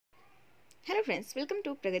Hello friends, welcome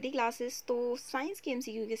to Pragati classes. तो science की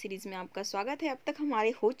MCQ के सीरीज़ में आपका स्वागत है। अब तक हमारे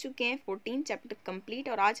हो चुके हैं 14 चैप्टर कंप्लीट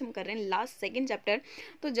और आज हम कर रहे हैं लास्ट सेकंड चैप्टर।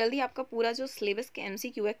 तो जल्दी आपका पूरा जो सिलेबस के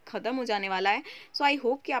एमसीक्यू है ख़त्म हो जाने वाला है। सो आई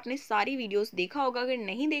होप कि आपने सारी वीडियोस देखा होगा। अगर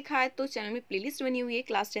नहीं देखा है तो चैनल में प्लेलिस्ट बनी हुई है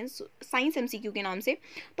क्लास 10 साइंस एमसीक्यू के नाम से,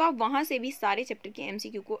 तो आप वहाँ से भी सारे चैप्टर के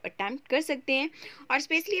एमसीक्यू को अटैम्प्ट कर सकते हैं। और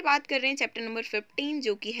स्पेशली बात कर रहे हैं चैप्टर नंबर 15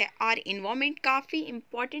 जो कि है आर इन्वायरमेंट। काफ़ी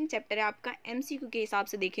इंपॉर्टेंट चैप्टर है आपका एमसीक्यू के हिसाब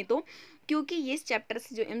से देखें तो, क्योंकि ये इस चैप्टर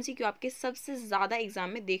से जो एमसीक्यू आपके सबसे ज़्यादा एग्जाम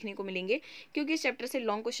में देखने को मिलेंगे। क्योंकि इस चैप्टर से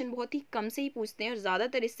लॉन्ग क्वेश्चन बहुत ही कम से ही पूछते हैं और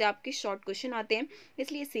ज़्यादातर इससे आपके शॉर्ट क्वेश्चन आते हैं,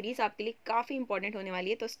 इसलिए सीरीज आपके लिए काफ़ी इंपॉर्टेंट होने वाली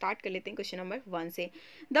है। तो स्टार्ट कर लेते हैं क्वेश्चन नंबर 1 से।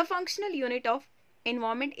 The functional unit of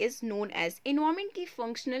environment is known as. Environment की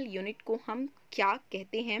फंक्शनल यूनिट को हम क्या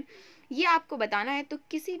कहते हैं, ये आपको बताना है। तो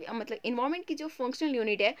किसी भी मतलब एनवायरमेंट की जो फंक्शनल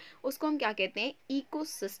यूनिट है उसको हम क्या कहते हैं,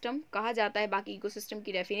 इकोसिस्टम कहा जाता है। बाकी इकोसिस्टम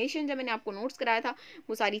की डेफिनेशन जब मैंने आपको नोट्स कराया था,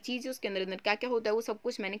 वो सारी चीज़ें उसके अंदर अंदर क्या क्या होता है वो सब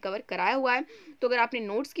कुछ मैंने कवर कराया हुआ है। तो अगर आपने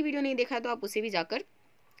नोट्स की वीडियो नहीं देखा है तो आप उसे भी जाकर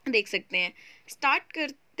देख सकते हैं। स्टार्ट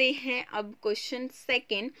करते हैं अब question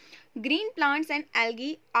second. Green plants and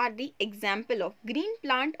algae are the example of. Green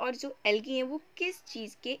plant और जो एल्गी हैं वो किस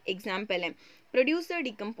चीज़ के एग्जाम्पल हैं, प्रोड्यूसर,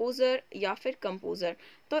 डिकम्पोजर या फिर कंपोजर।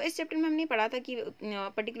 तो इस चैप्टर में हमने पढ़ा था कि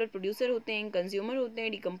पर्टिकुलर प्रोड्यूसर होते हैं, कंज्यूमर होते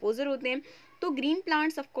हैं, डिकम्पोजर होते हैं। तो ग्रीन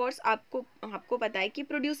प्लांट्स ऑफ कोर्स आपको पता है कि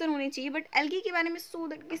प्रोड्यूसर होने चाहिए, बट एल्गी के बारे में सो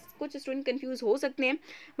दैट कि कुछ स्टूडेंट कंफ्यूज हो सकते हैं,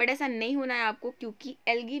 बट ऐसा नहीं होना है आपको, क्योंकि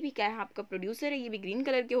एल्गी भी क्या है, आपका प्रोड्यूसर है। ये भी ग्रीन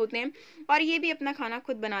कलर के होते हैं और ये भी अपना खाना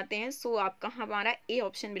खुद बनाते हैं। सो आपका हमारा ए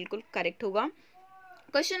ऑप्शन बिल्कुल करेक्ट होगा।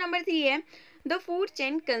 क्वेश्चन नंबर 3 है, the food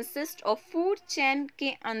chain consist of. Food chain के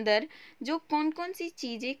अंदर जो कौन कौन सी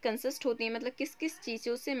चीज़ें कंसिस्ट होती हैं, मतलब किस किस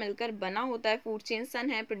चीज़ों से मिलकर बना होता है फूड चेन। सन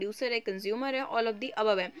है, प्रोड्यूसर है, कंज्यूमर है, ऑल ऑफ दी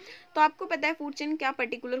अबव है। तो आपको पता है फूड चेन क्या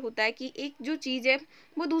पर्टिकुलर होता है कि एक जो चीज़ है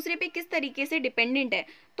वो दूसरे पे किस तरीके से डिपेंडेंट है।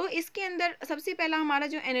 तो इसके अंदर सबसे पहला हमारा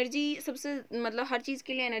जो एनर्जी, सबसे मतलब हर चीज़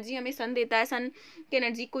के लिए एनर्जी हमें सन देता है। सन की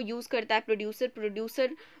एनर्जी को यूज़ करता है प्रोड्यूसर।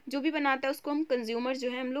 प्रोड्यूसर जो भी बनाता है उसको हम कंज्यूमर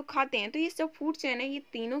जो है हम लोग खाते हैं। तो ये सब फूड चेन है, ये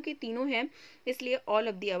तीनों के तीनों हैं, इसलिए ऑल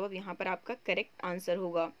ऑफ दी अबव यहाँ पर आपका करेक्ट आंसर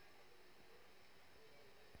होगा।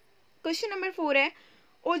 क्वेश्चन नंबर 4 है,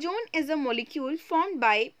 ozone is a molecule formed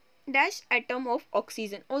by dash atom of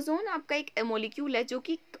oxygen. Ozone आपका एक मॉलिक्यूल है जो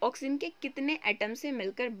कि ऑक्सीजन के कितने एटम से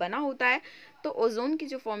मिलकर बना होता है। तो ओजोन की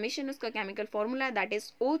जो फॉर्मेशन उसका केमिकल फॉर्मूला है दैट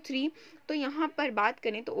इज O3। तो यहाँ पर बात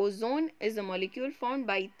करें तो ozone is a molecule formed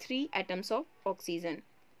by 3 atoms of oxygen.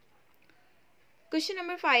 Question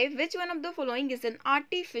number 5, which one of the following is an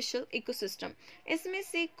artificial ecosystem. इसमें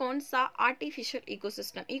से कौन सा आर्टिफिशियल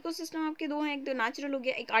इकोसिस्टम। इकोसिस्टम आपके दो हैं, एक तो नेचुरल हो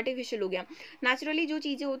गया, एक आर्टिफिशियल हो गया। नेचुरली जो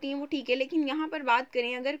चीज़ें होती हैं वो ठीक है, लेकिन यहाँ पर बात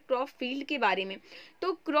करें अगर क्रॉप फील्ड के बारे में,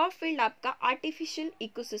 तो क्रॉप फील्ड आपका आर्टिफिशियल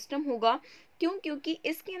इकोसिस्टम होगा। क्यों? क्योंकि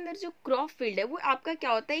इसके अंदर जो क्रॉप फील्ड है वो आपका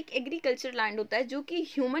क्या होता है, एक एग्रीकल्चर लैंड होता है जो कि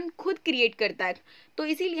ह्यूमन खुद क्रिएट करता है। तो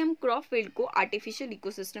इसीलिए हम क्रॉप फील्ड को आर्टिफिशियल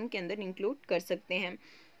इकोसिस्टम के अंदर इंक्लूड कर सकते हैं।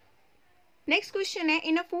 नेक्स्ट क्वेश्चन है,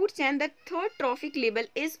 इन अ food chain the third trophic level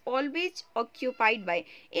is always occupied by.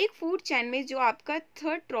 एक फूड चैन में जो आपका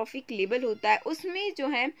थर्ड ट्रॉफिक लेवल होता है उसमें जो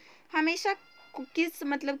है हमेशा किस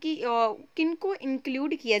मतलब कि किन को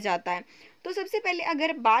इंक्लूड किया जाता है। तो सबसे पहले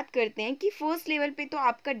अगर बात करते हैं कि फर्स्ट लेवल पे तो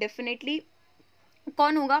आपका डेफिनेटली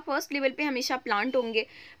कौन होगा, फर्स्ट लेवल पे हमेशा प्लांट होंगे।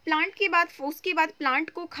 प्लांट के बाद उसके बाद प्लांट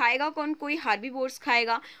को खाएगा कौन, कोई हार्बीवोर्स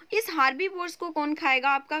खाएगा। इस हार्बीवोर्स को कौन खाएगा,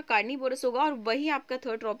 आपका कार्निवोरस होगा, और वही आपका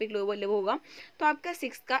थर्ड ट्रॉपिक लेवल होगा। तो आपका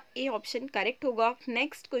 6 का ए ऑप्शन करेक्ट होगा।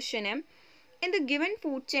 नेक्स्ट क्वेश्चन है, in the given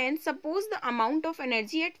food chain suppose the amount of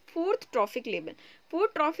energy at fourth trophic level।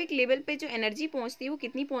 Fourth trophic level पे जो एनर्जी पहुंचती है वो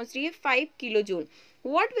कितनी पहुंच रही है, 5 kilo joule.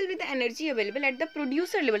 What will be the energy available at the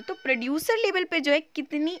producer level. तो प्रोड्यूसर लेवल पे जो है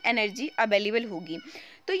कितनी एनर्जी अवेलेबल होगी।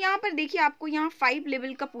 तो यहाँ पर देखिए आपको यहाँ 5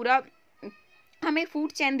 लेवल का पूरा हमें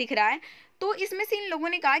फूड चेन दिख रहा है। तो इसमें से इन लोगों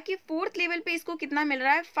ने कहा कि फोर्थ लेवल पे इसको कितना मिल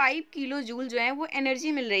रहा है, 5 किलो जूल जो है वो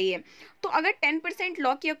एनर्जी मिल रही है। तो अगर 10%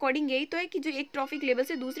 लॉ के अकॉर्डिंग यही तो है कि जो एक ट्रॉफिक लेवल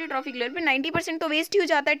से दूसरे ट्रॉफिक लेवल पे 90% तो वेस्ट ही हो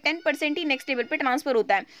जाता है, 10% ही नेक्स्ट लेवल पे ट्रांसफर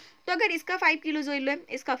होता है। तो अगर इसका 5 किलो जूल है,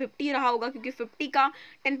 इसका 50 रहा होगा, क्योंकि 50 का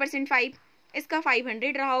 10% 5, इसका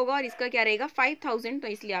 500 रहा होगा और इसका क्या रहेगा 5000। तो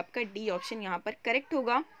इसलिए आपका डी ऑप्शन यहाँ पर करेक्ट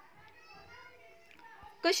होगा।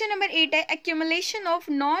 क्वेश्चन नंबर 8 है, accumulation of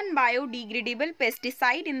non biodegradable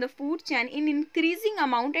pesticide in the food chain in increasing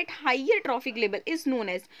amount at higher trophic level is known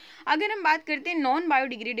as. अगर हम बात करते हैं नॉन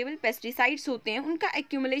बायोडिग्रेडेबल पेस्टिसाइड्स होते हैं, उनका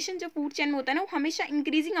एक्यूमुलेशन जो फूड चैन में होता है ना वो हमेशा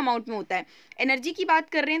इंक्रीजिंग अमाउंट में होता है। एनर्जी की बात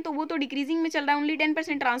कर रहे हैं तो वो तो डिक्रीजिंग में चल रहा है, ओनली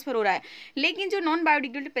 10% ट्रांसफर हो रहा है। लेकिन जो नॉन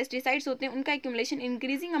बायोडिग्रेडेबल पेस्टिसाइड्स होते हैं उनका एक्यूमुलेशन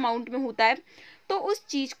इंक्रीजिंग अमाउंट में होता है। तो उस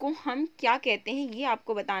चीज़ को हम क्या कहते हैं ये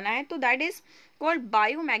आपको बताना है। तो that is called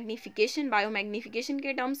biomagnification. Biomagnification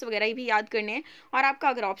के टर्म्स वगैरह भी याद करने हैं, और आपका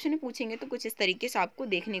अगर ऑप्शन में पूछेंगे तो कुछ इस तरीके से आपको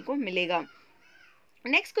देखने को मिलेगा।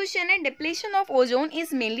 नेक्स्ट क्वेश्चन है, depletion of ozone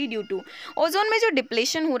is mainly due to. Ozone में जो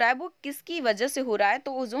डिप्लेशन हो रहा है वो किसकी वजह से हो रहा है?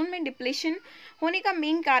 तो ओजोन में डिप्लेशन होने का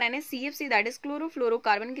मेन कारण है CFC, दैट इज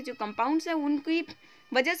क्लोरोफ्लोरोकार्बन के जो कंपाउंड्स हैं उनकी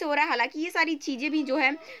वजह से हो रहा है। हालांकि ये सारी चीज़ें भी जो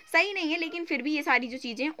है सही नहीं है, लेकिन फिर भी ये सारी जो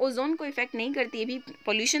चीज़ें ओजोन को इफेक्ट नहीं करती है, भी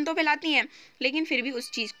पोल्यूशन तो फैलाती हैं, लेकिन फिर भी उस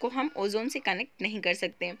चीज़ को हम ओजोन से कनेक्ट नहीं कर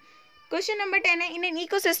सकते। क्वेश्चन नंबर 10 है, in an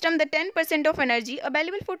ecosystem the 10% of energy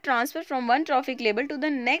available for transfer from one trophic level two the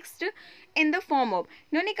next in the form of.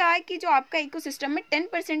 इन्होंने कहा है कि जो आपका इकोसिस्टम में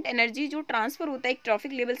 10% एनर्जी जो ट्रांसफर होता है एक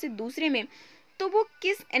ट्रॉफिक लेवल से दूसरे में, तो वो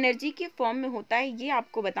किस एनर्जी के फॉर्म में होता है ये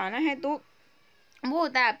आपको बताना है। तो वो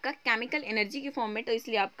होता है आपका केमिकल एनर्जी के फॉर्म में, तो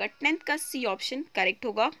इसलिए आपका 10th का C ऑप्शन करेक्ट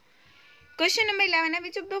होगा। क्वेश्चन नंबर 11 है,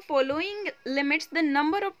 which of the following limits the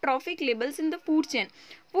number of trophic levels in the food chain.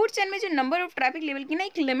 Food chain में जो नंबर ऑफ ट्रैफिक लेवल की ना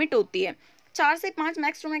एक लिमिट होती है, 4 से 5,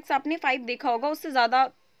 मैक्स टू मैक्स आपने 5 देखा होगा, उससे ज़्यादा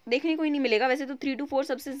देखने को ही नहीं मिलेगा। वैसे तो 3 to 4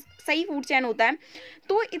 सबसे सही फूड चेन होता है।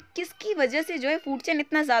 तो किसकी वजह से जो है फूड चेन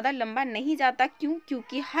इतना ज़्यादा लंबा नहीं जाता? क्यों?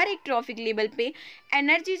 क्योंकि हर एक ट्रॉफिक लेवल पे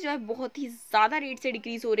एनर्जी जो है बहुत ही ज़्यादा रेट से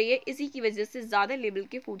डिक्रीज हो रही है, इसी की वजह से ज़्यादा लेवल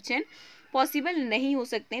के फूड चेन पॉसिबल नहीं हो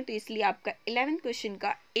सकते हैं। तो इसलिए आपका 11th क्वेश्चन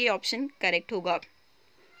का A ऑप्शन करेक्ट होगा।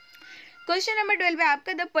 क्वेश्चन नंबर 12 है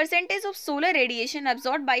आपका, the percentage of solar radiation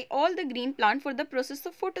absorb bye all the green plant for the process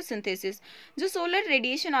of photosynthesis. जो सोलर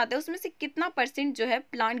रेडिएशन आता है उसमें से कितना परसेंट जो है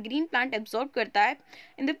ग्रीन प्लांट एब्सॉर्ब करता है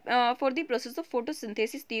in the for the process of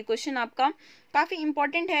photosynthesis. तो ये क्वेश्चन आपका काफ़ी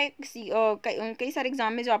इंपॉर्टेंट है, कई सारे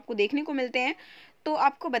एग्जाम में जो आपको देखने को मिलते हैं। तो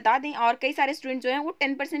आपको बता दें, और कई सारे स्टूडेंट जो हैं वो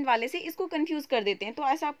 10% वाले से इसको कंफ्यूज कर देते हैं, तो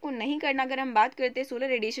ऐसा आपको नहीं करना। अगर हम बात करते हैं सोलर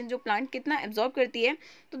रेडिएशन जो प्लांट कितना एब्जॉर्ब करती है,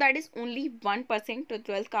 तो दैट इज ओनली 1%। तो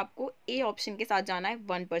 12th का आपको A ऑप्शन के साथ जाना है,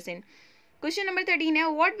 1%। क्वेश्चन नंबर 13 है,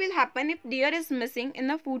 what will happen if dear is missing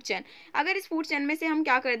in the food chain. अगर इस फूड चेन में से हम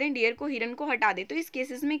क्या कर दें, डियर को, हिरन को हटा दें, तो इस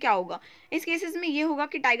केसेस में क्या होगा? इस केसेस में ये होगा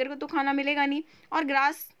कि टाइगर को तो खाना मिलेगा नहीं और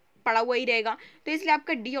ग्रास पड़ा हुआ ही रहेगा। तो इसलिए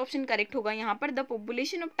आपका D ऑप्शन करेक्ट होगा यहाँ पर। The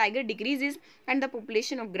population of tiger decreases and the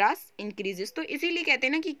population of grass increases. तो इसीलिए कहते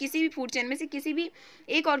हैं ना कि किसी भी फूड चेन में से किसी भी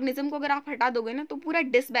एक ऑर्गेनिज्म को अगर आप हटा दोगे ना तो पूरा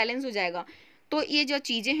डिसबैलेंस हो जाएगा। तो ये जो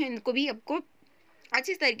चीज़ें हैं इनको भी आपको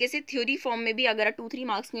अच्छी तरीके से थ्योरी फॉर्म में भी अगर 2-3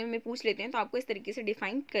 मार्क्स में पूछ लेते हैं तो आपको इस तरीके से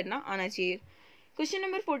डिफाइन करना आना चाहिए। क्वेश्चन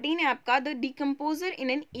नंबर 14 है आपका, the decomposer in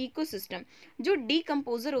an ecosystem. जो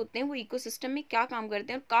डिकम्पोजर होते हैं वो इकोसिस्टम में क्या काम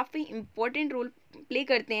करते हैं और काफ़ी इंपॉर्टेंट रोल प्ले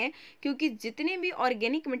करते हैं, क्योंकि जितने भी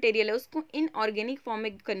ऑर्गेनिक मटेरियल है उसको इनऑर्गेनिक फॉर्म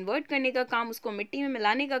में कन्वर्ट करने का काम, उसको मिट्टी में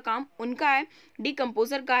मिलाने का काम उनका है,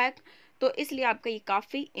 डिकम्पोजर का है। तो इसलिए आपका ये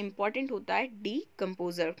काफ़ी इंपॉर्टेंट होता है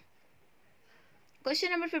डिकम्पोजर।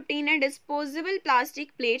 क्वेश्चन नंबर 15 है, disposable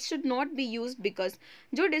plastic plates should not be use because.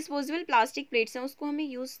 जो डिस्पोजेबल प्लास्टिक प्लेट्स हैं उसको हमें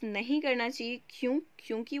यूज़ नहीं करना चाहिए। क्यों?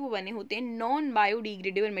 क्योंकि वो बने होते हैं नॉन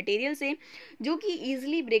बायोडिग्रेडेबल मटेरियल से, जो कि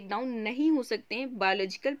ईजिली ब्रेक डाउन नहीं हो सकते हैं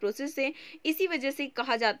बायोलॉजिकल प्रोसेस से। इसी वजह से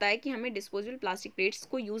कहा जाता है कि हमें डिस्पोजेबल प्लास्टिक प्लेट्स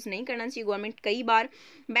को यूज़ नहीं करना चाहिए। गवर्नमेंट कई बार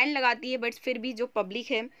बैन लगाती है, बट फिर भी जो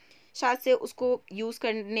पब्लिक है शायद से उसको यूज़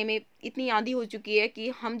करने में इतनी आदी हो चुकी है कि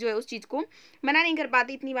हम जो है उस चीज़ को मना नहीं कर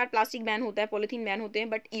पाते। इतनी बार प्लास्टिक बैन होता है, पॉलीथीन बैन होते हैं,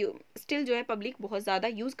 बट स्टिल जो है पब्लिक बहुत ज़्यादा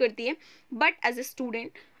यूज़ करती है। But as a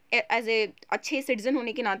student, as a अच्छे सिटीजन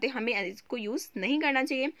होने के नाते हमें इसको यूज़ नहीं करना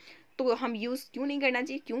चाहिए। तो हम यूज़ क्यों नहीं करना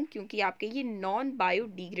चाहिए? क्यों? क्योंकि आपके ये नॉन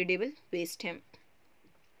बायोडिग्रेडेबल वेस्ट हैं।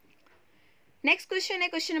 नेक्स्ट क्वेश्चन है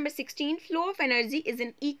question number 16, flow of energy is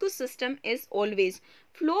in ecosystem is always.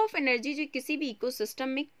 Flow of energy जो किसी भी इकोसिस्टम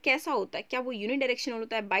में कैसा होता है? क्या वो यूनि डायरेक्शनल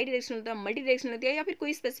होता है, बाई डायरेक्शनल होता है, मल्टी डायरेक्शनल होता है, या फिर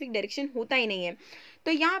कोई स्पेसिफिक डायरेक्शन होता ही नहीं है?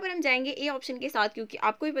 तो यहाँ पर हम जाएंगे A ऑप्शन के साथ, क्योंकि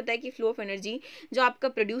आपको भी पता है कि फ्लो ऑफ एनर्जी जो आपका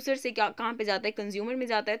प्रोड्यूसर से क्या कहाँ पे जाता है, कंज्यूमर में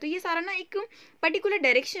जाता है। तो ये सारा ना एक पर्टिकुलर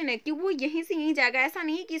डायरेक्शन है कि वो यहीं से यहीं जाएगा। ऐसा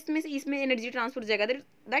नहीं है कि इसमें से इसमें एनर्जी ट्रांसफर हो जाएगा,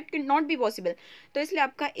 that can not be possible. तो इसलिए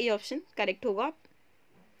आपका A ऑप्शन करेक्ट होगा।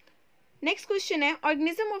 नेक्स्ट क्वेश्चन है,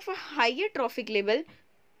 organism of a higher trophic level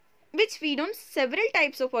which feed on several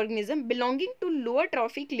types of organism belonging to lower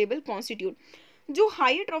trophic level constitute। जो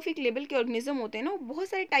higher trophic level के organism होते हैं ना, वो बहुत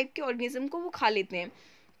सारे टाइप के ऑर्गेनिज्म को वो खा लेते हैं।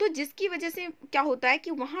 तो जिसकी वजह से क्या होता है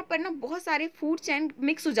कि वहाँ पर ना बहुत सारे फूड चेन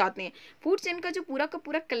मिक्स हो जाते हैं। फूड चेन का जो पूरा का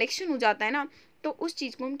पूरा कलेक्शन हो जाता है ना, तो उस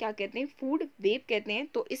चीज़ को हम क्या कहते हैं? फूड वेब कहते हैं।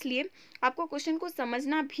 तो इसलिए आपको क्वेश्चन को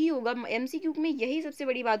समझना भी होगा। MCQ में यही सबसे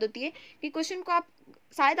बड़ी बात होती है कि क्वेश्चन को आप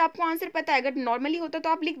शायद आपको आंसर पता है, अगर नॉर्मली होता तो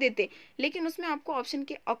आप लिख देते, लेकिन उसमें आपको ऑप्शन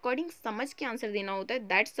के अकॉर्डिंग समझ के आंसर देना होता है।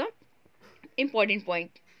 That's a important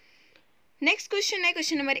point. Next question है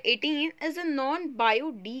question number 18, is a non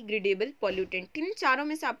biodegradable pollutant. इन चारों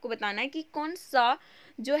में से आपको बताना है कि कौन सा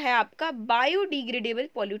जो है आपका बायोडिग्रेडेबल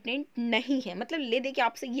पॉल्यूटेंट नहीं है। मतलब ले दे के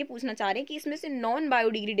आपसे ये पूछना चाह रहे हैं कि इसमें से नॉन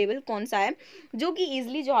बायोडिग्रेडेबल कौन सा है जो कि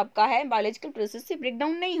इजिली जो आपका है बायोलॉजिकल प्रोसेस से ब्रेक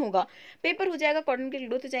डाउन नहीं होगा। पेपर हो जाएगा, कॉटन के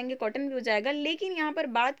ग्रोथ हो जाएंगे, कॉटन भी हो जाएगा, लेकिन यहाँ पर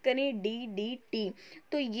बात करें DDT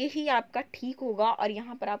तो यही आपका ठीक होगा। और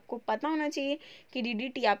यहाँ पर आपको पता होना चाहिए कि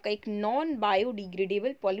DDT आपका एक नॉन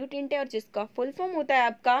बायोडिग्रेडेबल पॉल्यूटेंट है और जिसका फुल फॉर्म होता है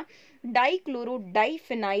आपका डाइक्लोरो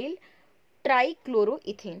डाइफिनाइल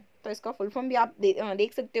ट्राइक्लोरोइथेन। तो इसका फुल फॉर्म भी आप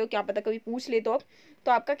देख सकते हो, क्या पता कभी पूछ ले तो।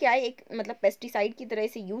 तो आपका क्या है, एक मतलब पेस्टिसाइड की तरह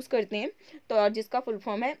इसे यूज करते हैं, तो और जिसका फुल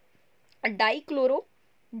फॉर्म है डाइक्लोरो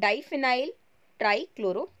डाइफिनाइल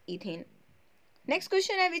ट्राइक्लोरोइथेन। नेक्स्ट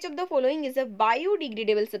क्वेश्चन है which of the following is a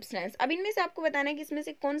biodegradable substance. अब इनमें से आपको बताना है कि इसमें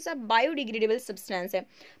से कौन सा बायोडिग्रेडेबल सब्सटेंस है।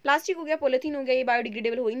 प्लास्टिक हो गया, पॉलिथीन हो गया, ये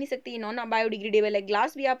बायोडिग्रेडेबल हो ही नहीं सकती, ये नॉन बायोडिग्रेडेबल है।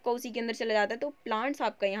 ग्लास भी आपका उसी के अंदर चला जाता है, तो प्लांट्स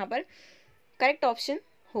आपका यहाँ पर करेक्ट ऑप्शन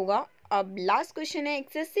होगा। अब लास्ट क्वेश्चन है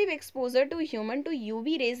excessive exposure to human to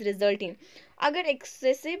UV rays result in. अगर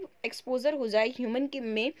एक्सेसिव एक्सपोजर हो जाए ह्यूमन के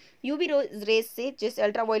में यूवी रेज से, जैसे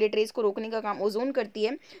अल्ट्रावायलेट रेज को रोकने का काम ओजोन करती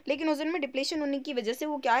है, लेकिन ओजोन में डिप्लेशन होने की वजह से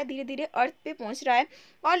वो क्या है धीरे धीरे अर्थ पे पहुंच रहा है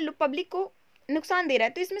और पब्लिक को नुकसान दे रहा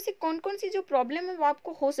है। तो इसमें से कौन कौन सी जो प्रॉब्लम है वो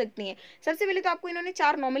आपको हो सकती है। सबसे पहले तो आपको इन्होंने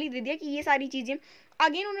 4 नॉर्मली दे दिया कि ये सारी चीजें।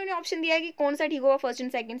 अगेन उन्होंने ऑप्शन दिया है कि कौन सा ठीक होगा, first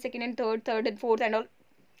and second, second and third, third and fourth and all,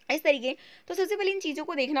 इस तरीके। तो सबसे पहले इन चीज़ों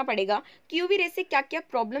को देखना पड़ेगा कि यूवी रेस से क्या क्या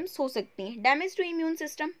प्रॉब्लम्स हो सकती हैं। डैमेज टू इम्यून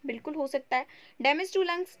सिस्टम बिल्कुल हो सकता है, damage to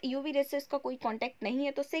lungs UV rays से इसका कोई कॉन्टैक्ट नहीं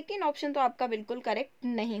है, तो सेकेंड ऑप्शन तो आपका बिल्कुल करेक्ट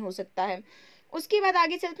नहीं हो सकता है। उसके बाद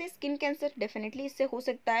आगे चलते हैं, स्किन कैंसर डेफिनेटली इससे हो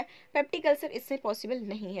सकता है, पेप्टिक अल्सर इससे पॉसिबल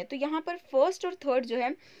नहीं है। तो यहाँ पर फर्स्ट और थर्ड जो है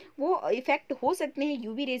वो इफेक्ट हो सकते हैं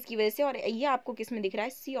यूवी रेज की वजह से, और ये आपको किस में दिख रहा है,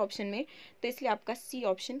 सी ऑप्शन में, तो इसलिए आपका सी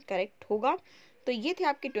ऑप्शन करेक्ट होगा। तो ये थे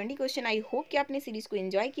आपके 20 क्वेश्चन। आई होप कि आपने सीरीज को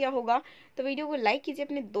एंजॉय किया होगा। तो वीडियो को लाइक कीजिए,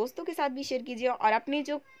 अपने दोस्तों के साथ भी शेयर कीजिए, और अपने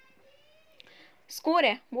जो स्कोर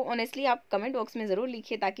है वो ऑनेस्टली आप कमेंट बॉक्स में ज़रूर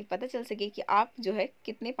लिखिए ताकि पता चल सके कि आप जो है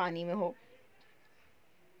कितने पानी में हो।